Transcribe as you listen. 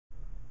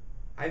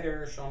Hi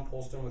there, Sean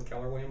Polston with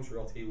Keller Williams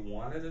Realty.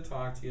 Wanted to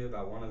talk to you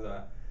about one of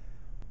the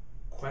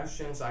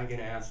questions I get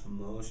asked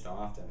most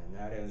often, and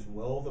that is,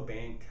 will the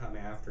bank come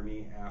after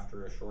me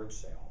after a short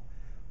sale?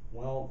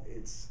 Well,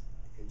 it's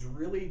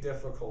really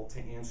difficult to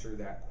answer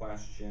that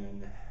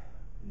question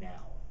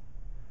now.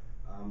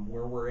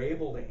 Where we're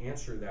able to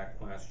answer that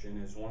question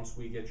is once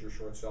we get your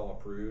short sale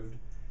approved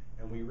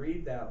and we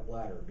read that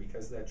letter,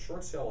 because that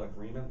short sale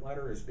agreement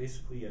letter is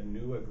basically a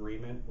new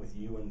agreement with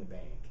you and the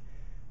bank.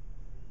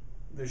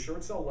 The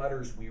short sale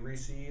letters we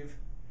receive,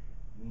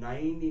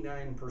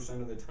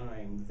 99% of the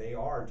time, they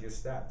are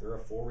just that. They're a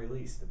full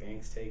release. The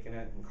bank's taking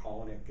it and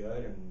calling it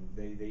good, and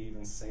they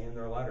even say in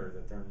their letter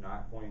that they're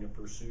not going to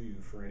pursue you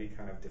for any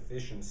kind of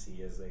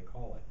deficiency, as they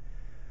call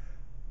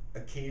it.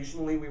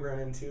 Occasionally we run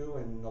into,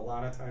 and a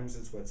lot of times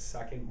it's with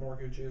second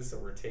mortgages that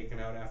were taken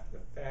out after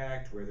the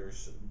fact, where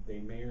they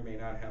may or may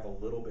not have a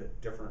little bit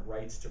different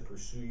rights to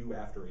pursue you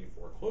after a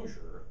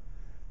foreclosure,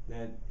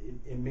 that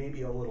it may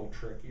be a little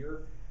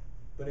trickier.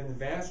 But in the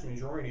vast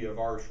majority of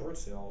our short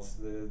sales,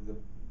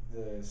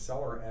 the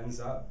seller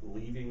ends up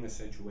leaving the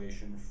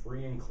situation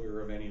free and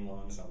clear of any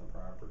loans on the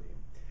property.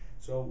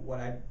 So what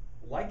I'd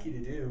like you to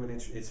do, and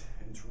it's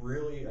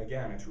really,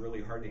 again, it's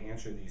really hard to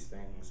answer these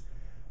things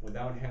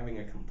without having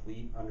a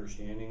complete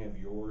understanding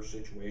of your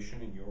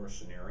situation and your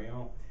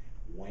scenario.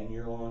 When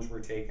your loans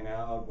were taken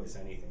out, was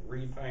anything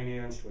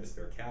refinanced, was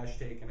there cash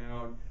taken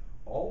out?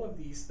 All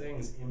of these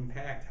things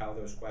impact how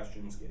those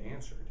questions get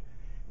answered.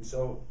 And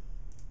so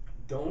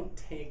don't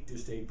take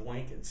just a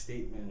blanket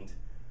statement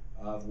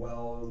of,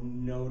 well,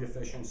 no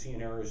deficiency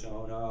in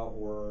Arizona,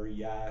 or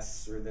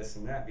yes, or this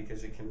and that,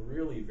 because it can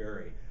really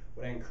vary.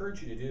 What I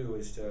encourage you to do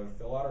is to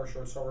fill out our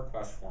short sale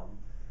request form,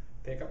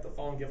 pick up the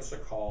phone, give us a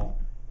call,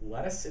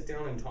 let us sit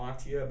down and talk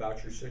to you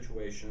about your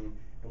situation,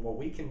 and what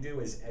we can do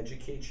is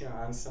educate you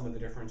on some of the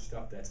different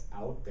stuff that's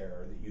out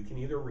there that you can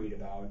either read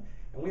about,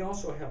 and we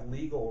also have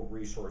legal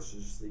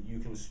resources that you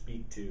can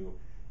speak to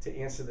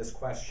answer this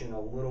question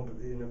a little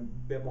bit in a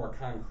bit more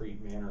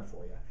concrete manner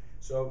for you.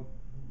 So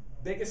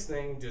biggest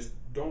thing, just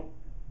don't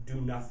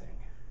do nothing.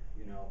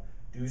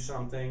 Do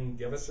something,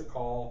 give us a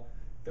call,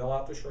 fill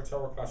out the short sale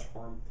request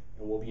form,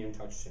 and we'll be in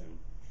touch soon.